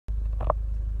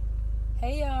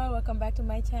Hey y'all, welcome back to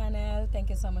my channel. Thank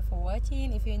you so much for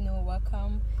watching. If you're new,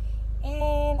 welcome.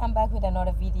 And I'm back with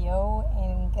another video,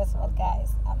 and guess what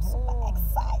guys, I'm super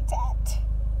excited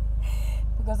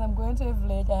because I'm going to a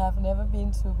village I have never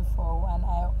been to before, and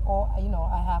I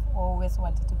have always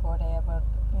wanted to go there, but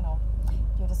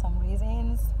due to some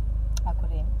reasons I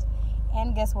couldn't.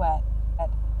 And guess what,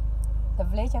 the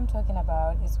village I'm talking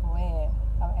about is where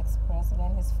our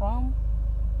ex-president is from.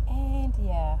 And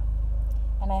yeah,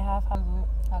 and I have heard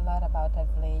a lot about that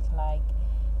village. Like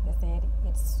they said,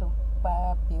 it's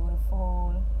super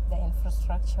beautiful, the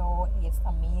infrastructure is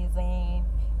amazing,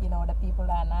 the people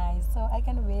are nice, so I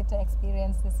can't wait to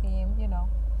experience the same.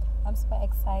 I'm super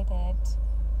excited.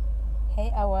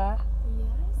 Hey Awa.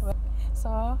 Yes.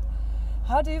 So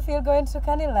how do you feel going to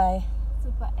Kanilai?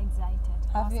 Super excited.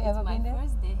 Have you ever been there? My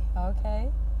first day.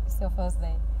 Okay, it's your first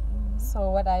day.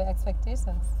 So what are your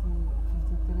expectations?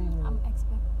 53 minutes. I'm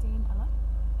expecting a lot.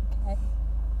 Okay.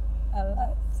 A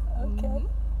lot. Okay.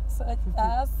 Such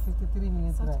as 53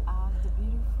 minutes Such drive. as the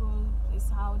beautiful place,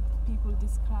 how people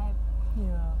describe.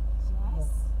 yeah. Yes.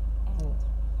 And Yeah.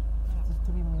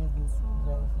 53 minutes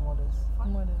drive, modest.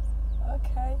 Models.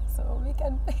 Okay, so we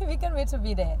can wait to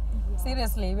be there. Yes.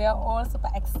 Seriously, we are all super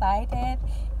excited.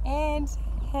 And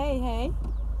hey,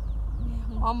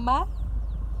 Oma,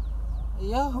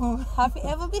 Yahoo! have you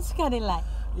ever been to Kanilai?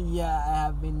 Yeah, I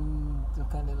have been to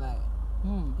Kanilai.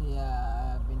 Yeah,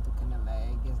 I have been to Kanilai.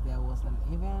 I guess there was an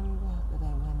event that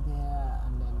I went there,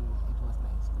 and then it was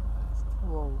nice, to be honest.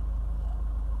 Whoa.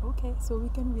 Okay, so we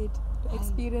can wait to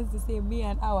experience the same, me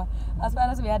and our, as far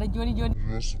as we had a Johnny.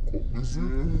 Just come. Is it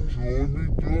Johnny?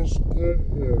 Just come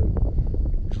home.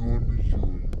 Johnny.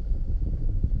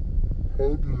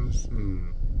 How do you say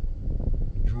it?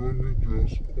 Johnny,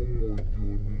 just come on.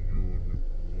 Johnny.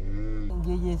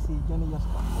 JJC, Johnny just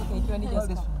come. Okay, Johnny All just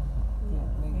this come. one. Yeah,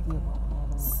 like Okay. here.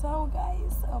 So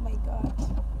guys, oh my god,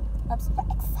 I'm super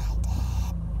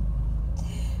excited.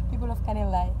 People of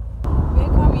Kanilai, we're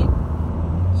coming.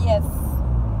 Yes.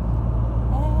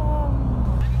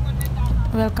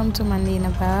 Welcome to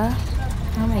Mandina Bar.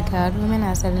 Oh my god, women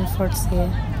are selling fruits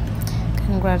here.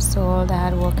 Congrats to all the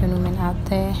hardworking women out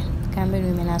there. Gambian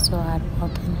women are so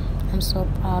hardworking. I'm so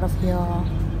proud of you all.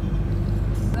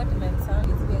 What the man sound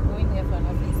is we are going there for an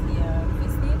office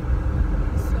visit.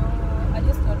 So I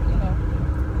just thought,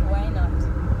 why not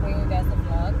bring you guys a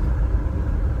vlog?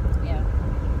 Yeah.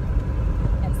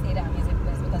 And see the amazing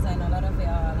place, because I know a lot of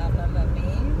y'all have never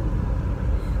been.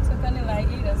 So kind of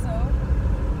like it, so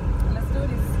let's do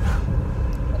this.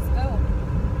 Let's go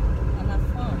and have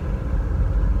fun.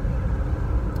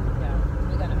 Yeah,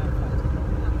 we're gonna have fun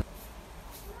today.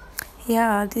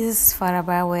 Yeah, this is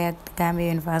Faraba, where Gambia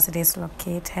University is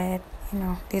located.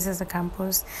 This is the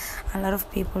campus. A lot of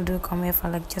people do come here for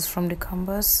lectures from the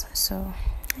campus. So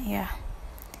yeah,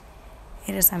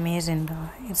 it is amazing though.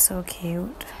 It's so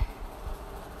cute.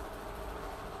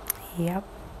 Yep.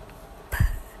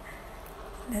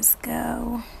 Let's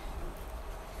go.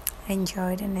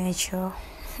 Enjoy the nature.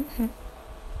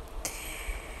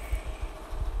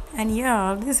 And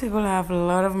y'all, these people have a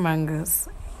lot of mangoes.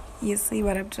 You see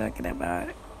what I'm talking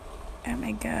about? Oh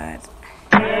my god.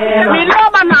 We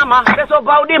love Manama, that's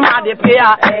about the Madi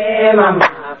Pia.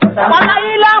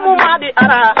 Wanaila Mumadi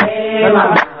Ara.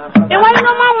 It was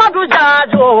no Mama to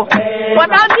Jajo.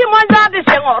 But I didn't the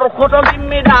same or Koto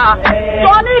Kimida.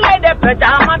 Tony laid the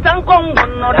pajama and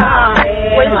Kongonoda.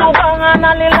 When you hang on a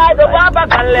little the Baba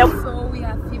Kalem. So we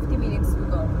have 50 minutes to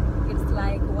go. It's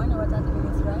like 1 hour 30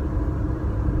 minutes, right?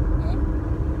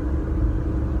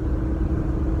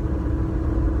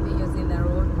 We're using the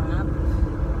road map.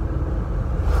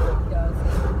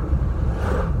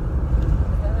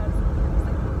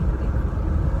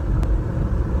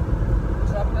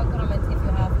 Drop your comments if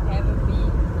you have ever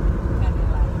been to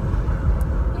Kanilai.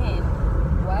 And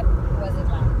what was it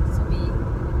like to be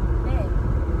there?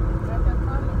 Drop your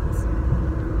comments.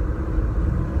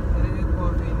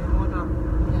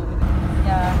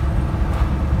 Yeah.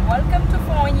 Welcome to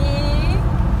Fonyi.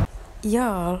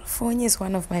 Y'all, Fonyi is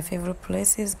one of my favorite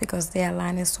places because their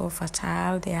land is so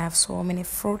fertile. They have so many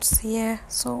fruits here.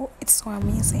 So it's so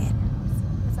amazing.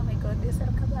 Oh my god, this is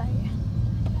Kabaya.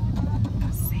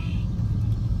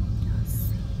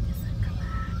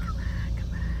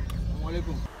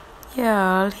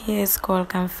 Y'all, here is called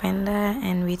Kamfenda,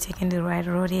 and we're taking the right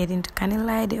road heading to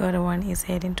Kanilai. The other one is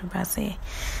heading to Basse.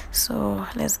 So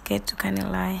let's get to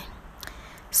Kanilai.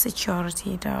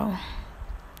 Security though,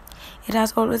 it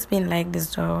has always been like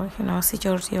this though,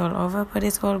 security all over, but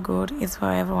it's all good. It's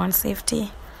for everyone's safety.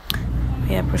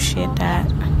 We appreciate that.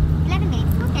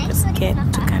 Let's get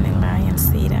to Kanilai and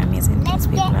see the amazing things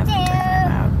people have been talking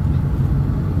about.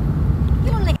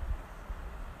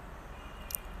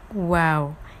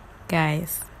 Wow,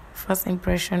 guys, first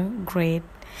impression great.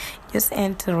 Just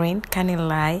entering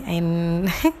Kanilai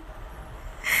and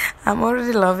I'm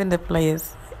already loving the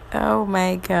place. Oh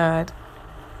my god.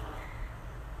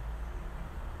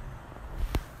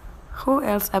 Who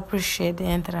else appreciate the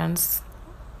entrance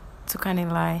to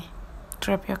Kanilai?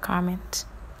 Drop your comment.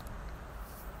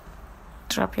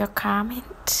 Drop your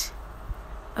comment.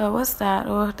 Oh, what's that?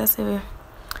 Oh, that's a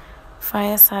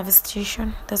fire service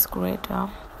station. That's great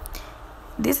though.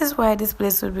 This is why this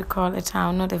place would be called a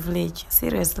town, not a village.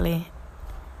 Seriously.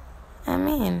 I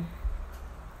mean,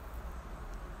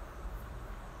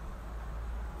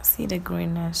 see the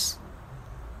greenness.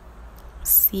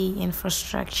 See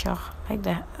infrastructure. Like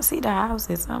that. See the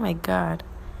houses. Oh my god.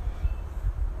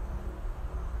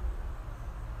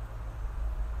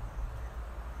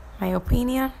 My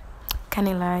opinion,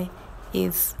 Kanilai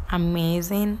is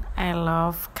amazing. I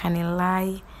love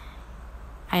Kanilai.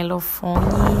 I love Fonyi.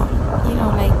 You know,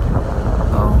 like,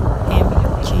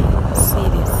 OMG. See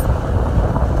this.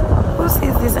 Who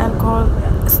sees this and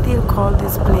still call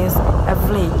this place a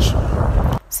village?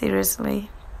 Seriously.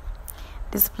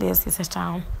 This place is a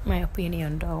town. My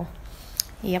opinion though.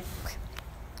 Yep.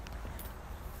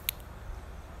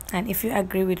 And if you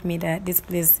agree with me that this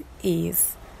place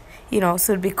is,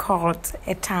 should be called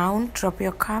a town, drop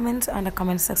your comments on the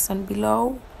comment section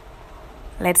below.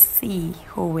 Let's see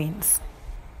who wins.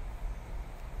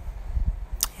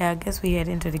 Yeah, I guess we head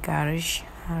into the garage.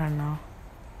 I don't know.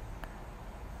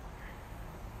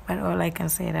 But all I can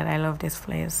say that I love this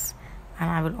place. And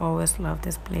I will always love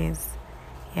this place.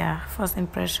 Yeah, first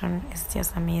impression is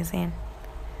just amazing.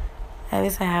 I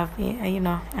wish I have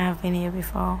been here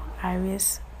before. I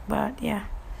wish. But yeah,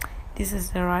 this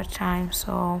is the right time.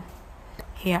 So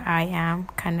here I am,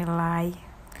 Kanilai.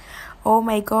 Oh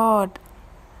my god.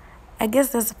 I guess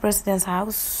that's the president's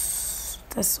house.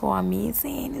 That's so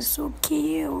amazing. It's so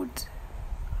cute.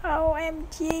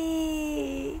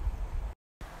 OMG.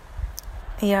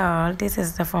 Yeah, this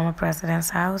is the former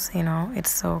president's house.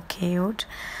 It's so cute.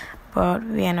 But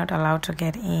we are not allowed to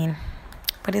get in.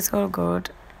 But it's all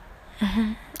good.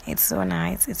 It's so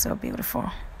nice. It's so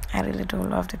beautiful. I really do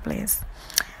love the place.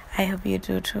 I hope you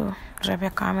do too. Drop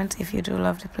your comments if you do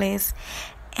love the place.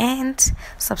 And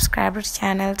subscribe to the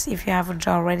channel if you haven't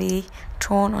already.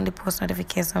 Turn on the post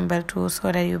notification bell too so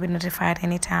that you'll be notified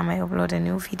anytime I upload a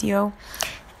new video.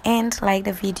 And like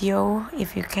the video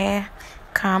if you care.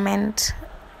 Comment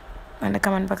in the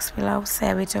comment box below.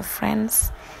 Share with your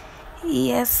friends.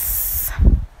 Yes.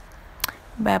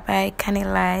 Bye bye,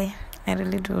 Kanilai. I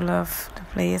really do love the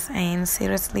place, and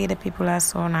seriously, the people are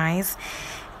so nice.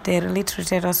 They really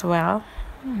treated us well.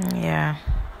 Yeah,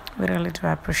 we really do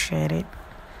appreciate it.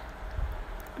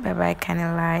 Bye bye,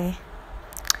 Kanilai.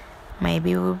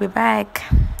 Maybe we'll be back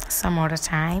some other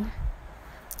time.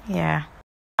 Yeah.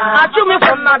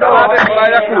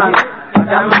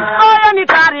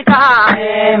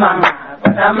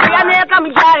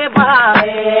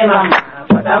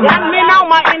 Yan mi naw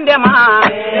ma inde ma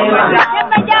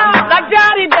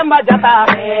Gajari demba jata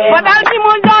Wadal di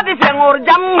mo jadi fengor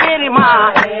jammeri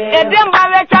ma E demba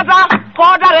wechata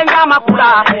Kodare ngama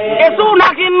kula E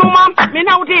suna kinuma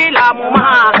Minauti la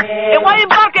muma E wai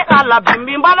barke ala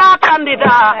bimbi mbala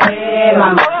kandida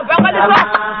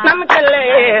Namkele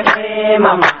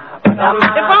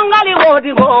E pangali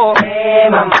wodi go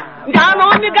Jano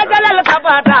mi gajalel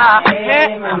kabata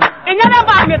Inyana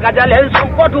ba mi gajalel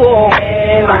sunkoto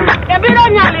Ebiro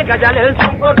nyali gajalel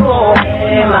sunkoto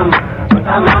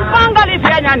Pangali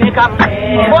fenya nikam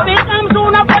Bobi kam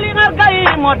suna poli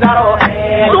ngargai modaro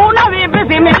Suna vi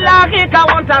bismillah ki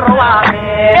kawantarwa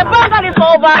E pangali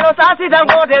sobalo sasi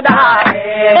dangote da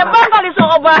E pangali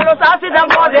sobalo sasi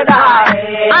dangote da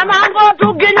Anango tu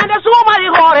ginya de suma i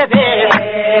horete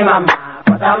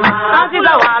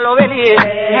Asida walo veli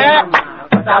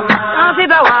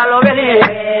Asida walo veli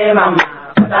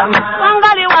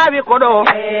Pangali wabi kodo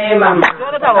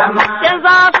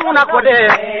Kenza suna kode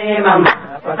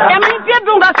Emi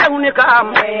piedunga se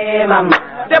unikam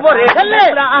Debore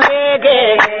la angege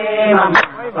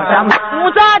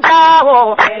Musa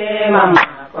jaho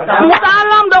Musa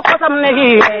lam do kosam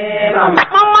nehi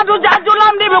Mamadou Jaju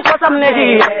lam di kosam nehi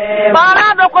Bara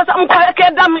do kosam ko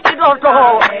kedam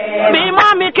idorto Bi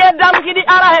mami kedam kidi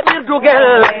ara e birdugel